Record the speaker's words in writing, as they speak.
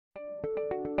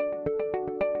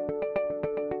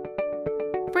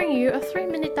bring you a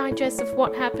 3-minute digest of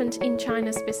what happened in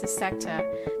China's business sector.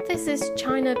 This is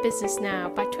China Business Now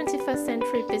by 21st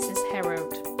Century Business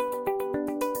Herald.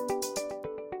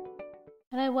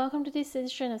 Hello, welcome to this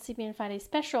edition of CBN Friday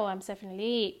Special. I'm Stephanie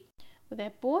Lee. With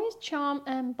their boys' charm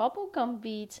and bubblegum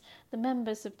beats, the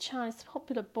members of China's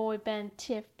popular boy band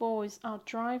TFBoys are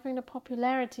driving the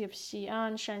popularity of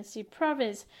Xi'an, Shanxi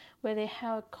province, where they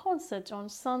held a concert on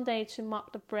Sunday to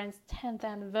mark the brand's 10th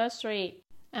anniversary.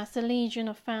 As the legion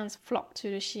of fans flocked to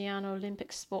the Xi'an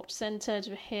Olympic Sports Center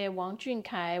to hear Wang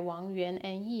Junkai, Wang Yuan,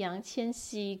 and Yiyang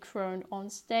Qianxi crooned on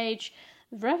stage,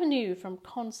 the revenue from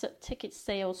concert ticket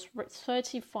sales reached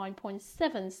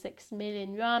 35.76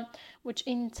 million yuan, which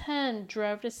in turn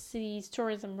drove the city's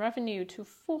tourism revenue to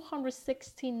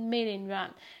 416 million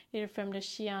yuan, data from the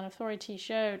Xi'an authority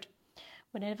showed.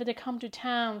 Whenever they come to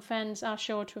town, fans are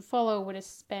sure to follow with a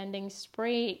spending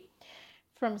spree.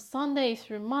 From Sunday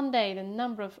through Monday, the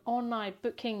number of online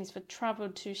bookings for travel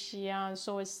to Xi'an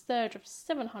saw a surge of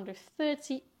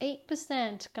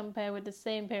 738% compared with the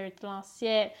same period last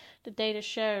year, the data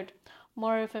showed.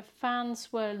 Moreover,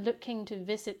 fans were looking to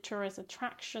visit tourist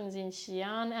attractions in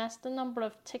Xi'an as the number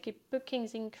of ticket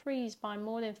bookings increased by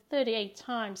more than 38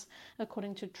 times,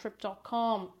 according to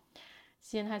Trip.com.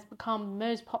 Xi'an has become the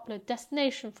most popular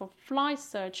destination for flight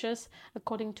searchers,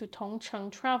 according to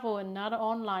Tongcheng Travel, another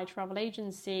online travel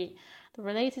agency. The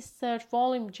related search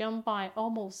volume jumped by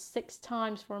almost 6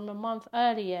 times from a month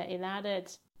earlier, it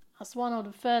added. As one of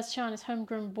the first Chinese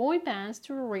homegrown boy bands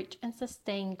to reach and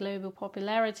sustain global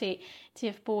popularity,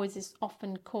 TFBoys is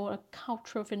often called a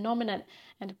cultural phenomenon,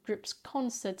 and the group's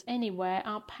concerts anywhere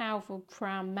are powerful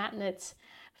crowd magnets.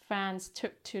 Fans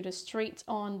took to the streets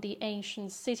on the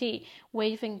ancient city,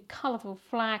 waving colorful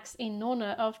flags in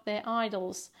honor of their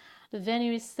idols. The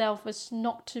venue itself was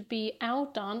not to be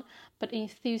outdone, but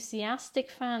enthusiastic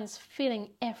fans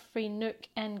filling every nook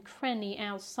and cranny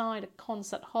outside the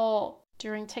concert hall.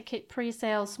 During ticket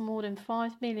pre-sales, more than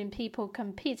 5 million people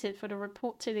competed for the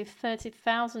reportedly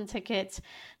 30,000 tickets.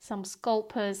 Some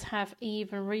scalpers have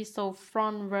even resold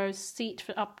front row seats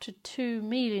for up to 2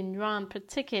 million yuan per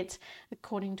ticket,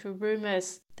 according to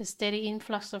rumors. The steady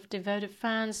influx of devoted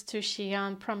fans to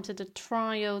Xi'an prompted the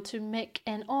trio to make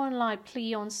an online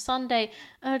plea on Sunday,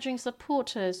 urging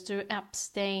supporters to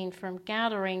abstain from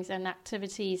gatherings and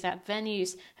activities at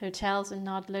venues, hotels and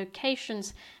other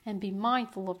locations, and be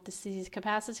mindful of the city's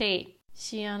capacity.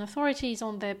 Xi'an authorities,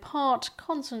 on their part,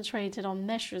 concentrated on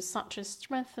measures such as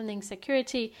strengthening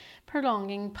security,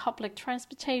 prolonging public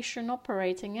transportation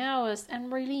operating hours,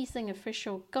 and releasing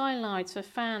official guidelines for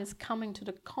fans coming to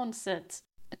the concerts.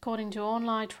 According to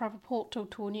online travel portal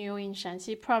Tuniu in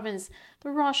Shanxi province,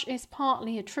 the rush is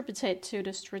partly attributed to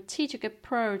the strategic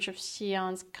approach of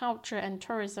Xi'an's culture and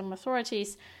tourism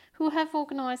authorities, who have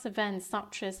organized events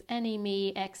such as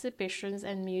anime exhibitions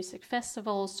and music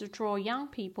festivals to draw young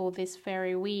people this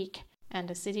very week. And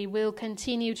the city will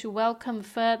continue to welcome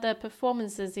further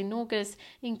performances in August,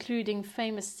 including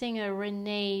famous singer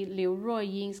Renee Liu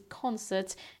Ruoying's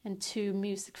concerts and 2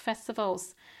 music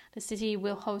festivals. The city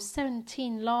will host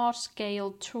 17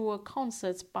 large-scale tour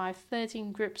concerts by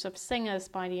 13 groups of singers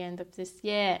by the end of this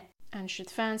year. And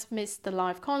should fans miss the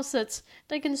live concerts,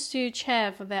 they can still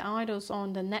cheer for their idols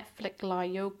on the Netflix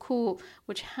like Youku,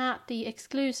 which had the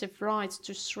exclusive rights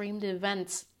to stream the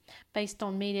events. Based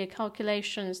on media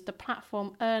calculations, the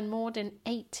platform earned more than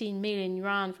 18 million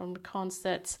yuan from the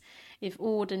concerts. If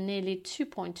all the nearly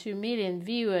 2.2 million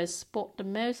viewers bought the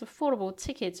most affordable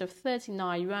tickets of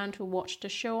 39 yuan to watch the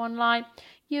show online,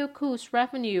 Youku's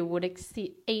revenue would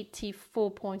exceed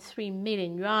 84.3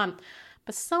 million yuan.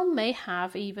 But some may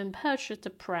have even purchased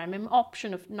the premium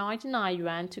option of 99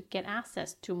 yuan to get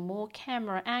access to more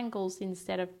camera angles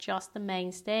instead of just the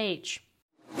main stage.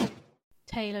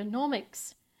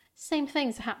 Taylonomics. Same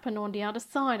things happen on the other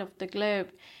side of the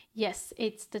globe. Yes,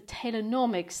 it's the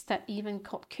Taylonomics that even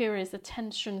caught curious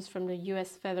attentions from the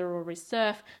US Federal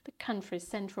Reserve, the country's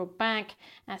central bank,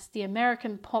 as the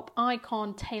American pop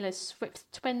icon Taylor Swift's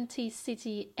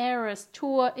 20-city Eras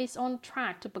tour is on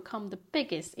track to become the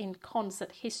biggest in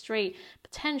concert history,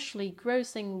 potentially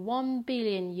grossing $1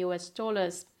 billion.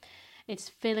 It's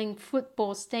filling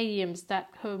football stadiums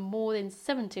that hold more than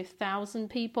 70,000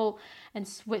 people, and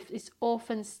Swift is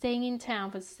often staying in town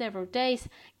for several days,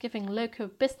 giving local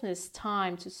business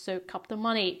time to soak up the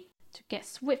money. To get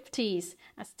Swifties,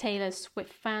 as Taylor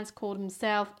Swift fans call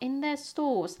themselves, in their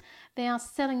stores, they are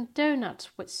selling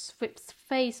donuts with Swift's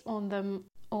face on them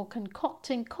or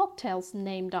concocting cocktails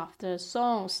named after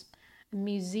songs. A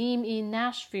museum in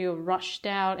Nashville rushed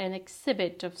out an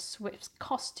exhibit of Swift's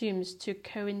costumes to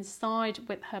coincide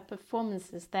with her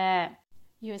performances there.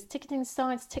 US ticketing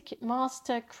site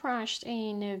Ticketmaster crashed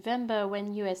in November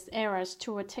when US Eras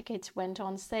Tour tickets went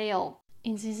on sale.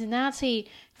 In Cincinnati,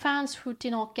 fans who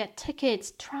did not get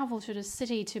tickets traveled to the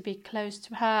city to be close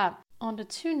to her. On the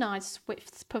 2 nights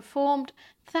Swifts performed,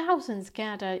 thousands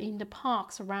gathered in the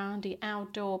parks around the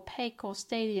outdoor Paycor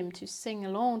Stadium to sing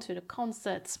along to the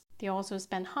concerts. They also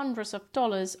spent hundreds of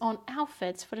dollars on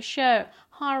outfits for the show,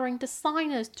 hiring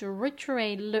designers to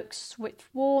recreate looks Swift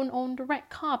worn on the red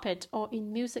carpet or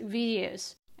in music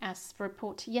videos. As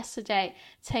reported yesterday,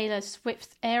 Taylor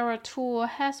Swift's Era Tour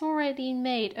has already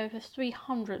made over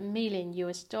 $300 million.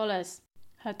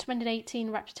 Her 2018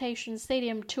 Reputation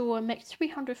Stadium Tour made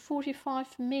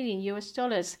 $345 million.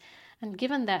 And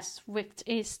given that Swift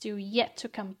is still yet to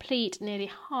complete nearly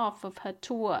half of her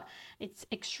tour, it's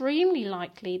extremely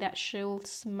likely that she'll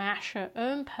smash her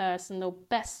own personal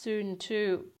best soon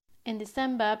too. In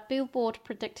December, Billboard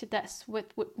predicted that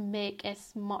Swift would make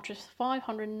as much as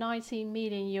 $590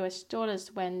 million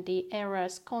when the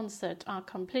Eras concerts are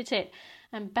completed,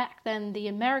 and back then the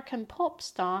American pop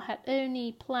star had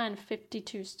only planned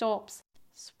 52 stops.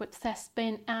 Swift has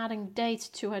been adding dates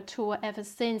to her tour ever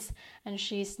since, and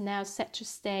she is now set to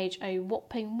stage a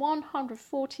whopping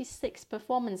 146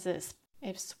 performances.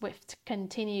 If Swift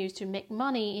continues to make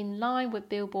money in line with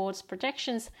Billboard's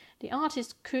projections, the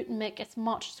artist could make as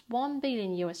much as $1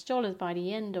 billion by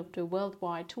the end of the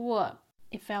worldwide tour.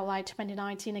 It felt like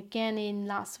 2019 again in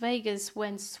Las Vegas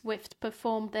when Swift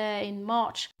performed there in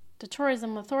March. The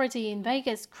tourism authority in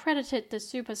Vegas credited the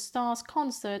superstar's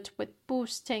concert with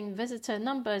boosting visitor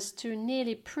numbers to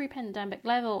nearly pre-pandemic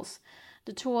levels.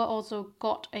 The tour also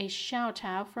got a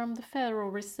shout-out from the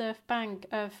Federal Reserve Bank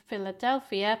of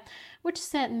Philadelphia, which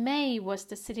said May was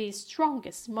the city's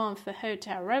strongest month for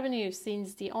hotel revenue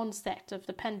since the onset of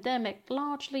the pandemic,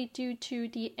 largely due to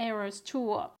the Eras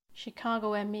Tour.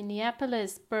 Chicago and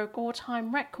Minneapolis broke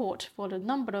all-time record for the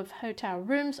number of hotel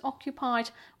rooms occupied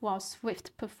while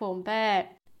Swift performed there.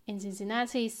 In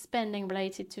Cincinnati, spending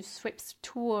related to Swift's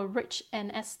tour reached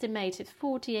an estimated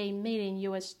 $48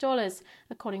 million,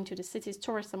 according to the city's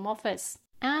tourism office.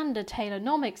 And the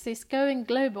Taylonomics is going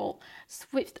global.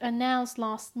 Swift announced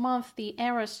last month the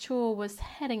Eras Tour was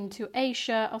heading to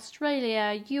Asia,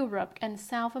 Australia, Europe, and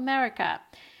South America.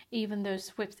 Even though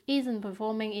Swift isn't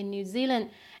performing in New Zealand,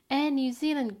 Air New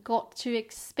Zealand got to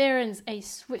experience a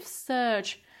Swift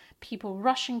surge, people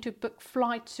rushing to book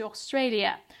flights to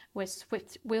Australia, where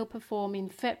Swift will perform in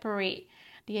February.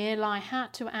 The airline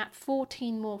had to add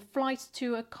 14 more flights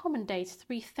to accommodate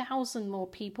 3,000 more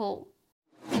people.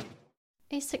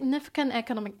 A significant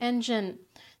economic engine.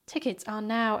 Tickets are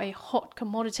now a hot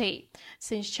commodity.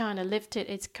 Since China lifted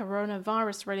its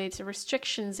coronavirus-related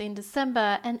restrictions in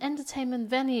December and entertainment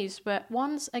venues were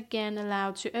once again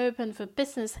allowed to open for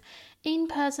business,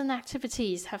 in-person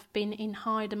activities have been in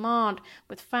high demand,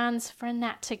 with fans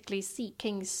frantically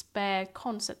seeking spare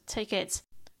concert tickets.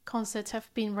 Concerts have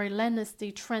been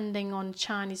relentlessly trending on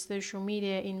Chinese social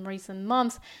media in recent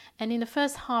months, and in the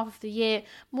first half of the year,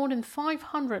 more than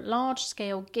 500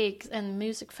 large-scale gigs and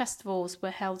music festivals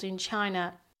were held in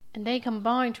China. And they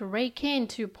combined to rake in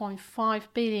 2.5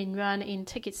 billion yuan in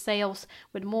ticket sales,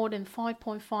 with more than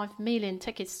 5.5 million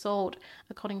tickets sold,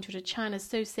 according to the China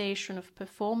Association of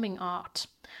Performing Art.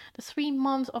 The 3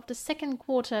 months of the second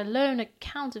quarter alone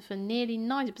accounted for nearly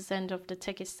 90% of the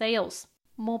ticket sales.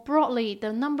 More broadly,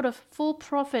 the number of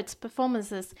for-profit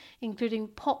performances, including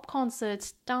pop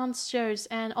concerts, dance shows,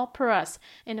 and operas,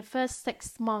 in the first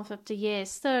 6 months of the year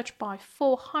surged by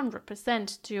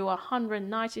 400% to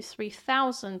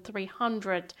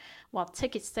 193,300, while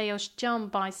ticket sales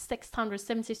jumped by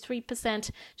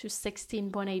 673% to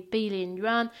 16.8 billion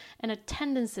yuan, and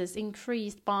attendances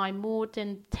increased by more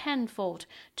than tenfold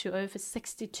to over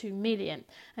 62 million,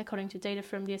 according to data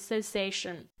from the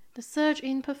association. The surge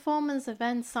in performance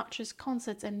events such as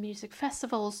concerts and music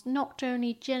festivals not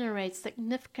only generates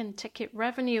significant ticket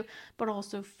revenue, but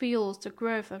also fuels the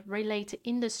growth of related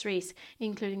industries,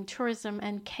 including tourism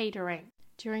and catering.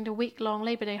 During the week-long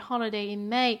Labor Day holiday in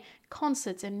May,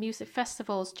 concerts and music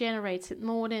festivals generated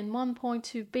more than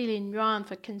 1.2 billion yuan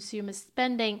for consumer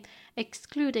spending,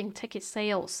 excluding ticket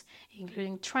sales,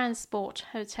 including transport,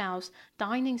 hotels,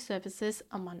 dining services,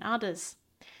 among others.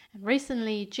 And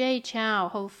recently, Jay Chou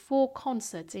held 4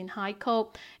 concerts in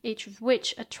Haikou, each of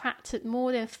which attracted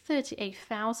more than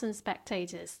 38,000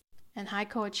 spectators. And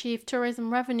Haikou achieved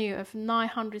tourism revenue of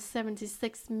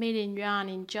 976 million yuan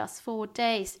in just 4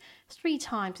 days, 3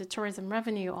 times the tourism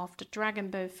revenue of the Dragon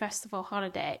Boat Festival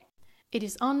holiday. It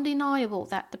is undeniable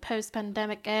that the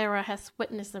post-pandemic era has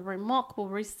witnessed a remarkable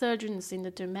resurgence in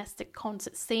the domestic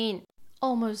concert scene.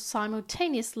 Almost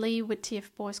simultaneously with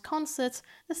TFBoys concerts,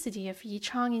 the city of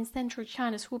Yichang in central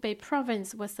China's Hubei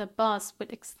province was abuzz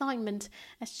with excitement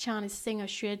as Chinese singer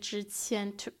Xue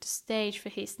Zhiqian took the stage for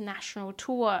his national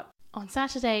tour. On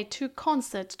Saturday, 2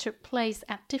 concerts took place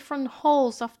at different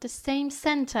halls of the same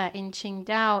center in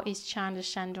Qingdao, East China's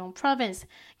Shandong province,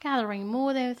 gathering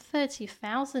more than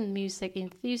 30,000 music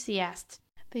enthusiasts.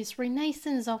 This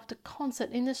renaissance of the concert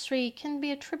industry can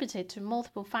be attributed to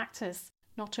multiple factors.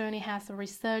 Not only has the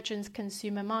resurgent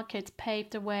consumer market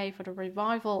paved the way for the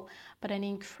revival, but an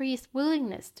increased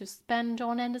willingness to spend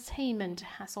on entertainment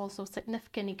has also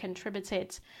significantly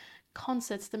contributed.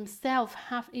 Concerts themselves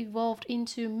have evolved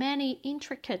into many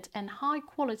intricate and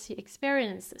high-quality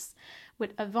experiences,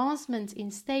 with advancements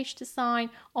in stage design,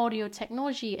 audio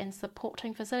technology, and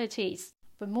supporting facilities.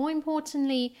 But more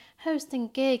importantly, hosting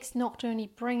gigs not only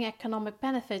bring economic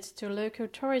benefits to local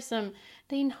tourism,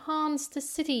 they enhance the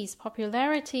city's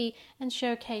popularity and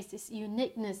showcase its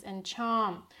uniqueness and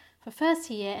charm. For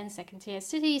first-tier and second-tier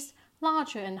cities,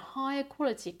 larger and higher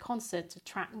quality concerts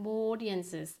attract more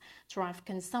audiences, drive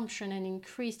consumption, and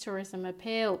increase tourism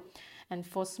appeal. And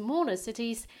for smaller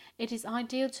cities, it is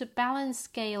ideal to balance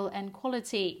scale and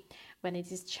quality. When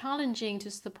it is challenging to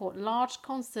support large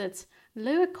concerts,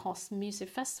 lower-cost music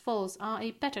festivals are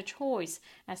a better choice,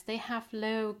 as they have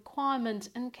low requirement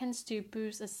and can still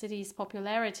boost a city's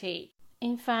popularity.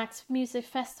 In fact, music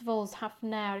festivals have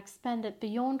now expanded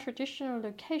beyond traditional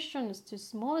locations to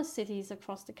smaller cities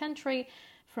across the country,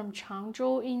 from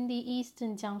Changzhou in the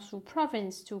eastern Jiangsu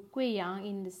province to Guiyang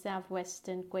in the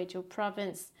southwestern Guizhou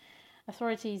province.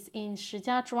 Authorities in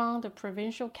Shijiazhuang, the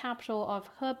provincial capital of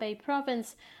Hebei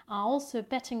province, are also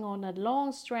betting on a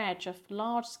long stretch of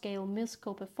large-scale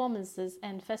musical performances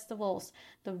and festivals,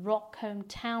 the Rock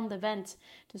Hometown event,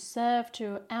 to serve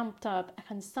to amp up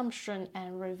consumption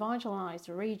and revitalize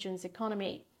the region's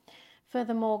economy.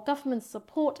 Furthermore, government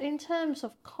support in terms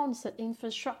of concert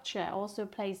infrastructure also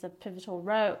plays a pivotal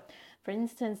role. For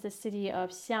instance, the city of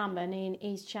Xiamen in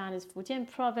East China's Fujian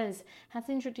province has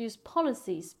introduced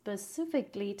policies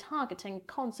specifically targeting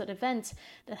concert events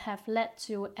that have led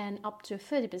to an up to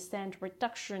 30%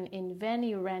 reduction in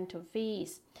venue rental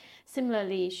fees.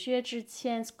 Similarly, Xue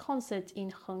Zhiqian's concert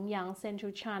in Hengyang,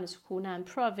 central China's Hunan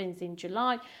province in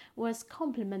July was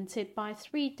complemented by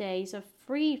 3 days of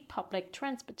free public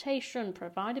transportation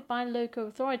provided by local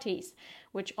authorities,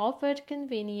 which offered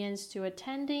convenience to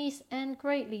attendees and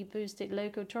greatly boosted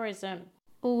local tourism.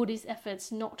 All these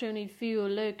efforts not only fuel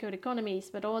local economies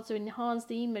but also enhance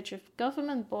the image of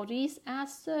government bodies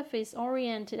as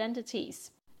service-oriented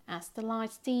entities. As the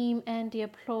lights dim and the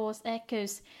applause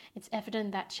echoes, it's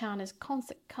evident that China's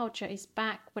concert culture is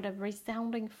back with a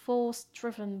resounding force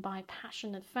driven by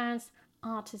passionate fans,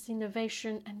 artist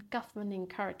innovation, and government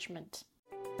encouragement.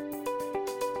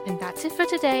 And that's it for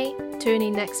today. Tune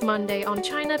in next Monday on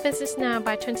China Business Now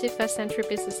by 21st Century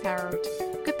Business Herald.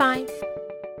 Goodbye.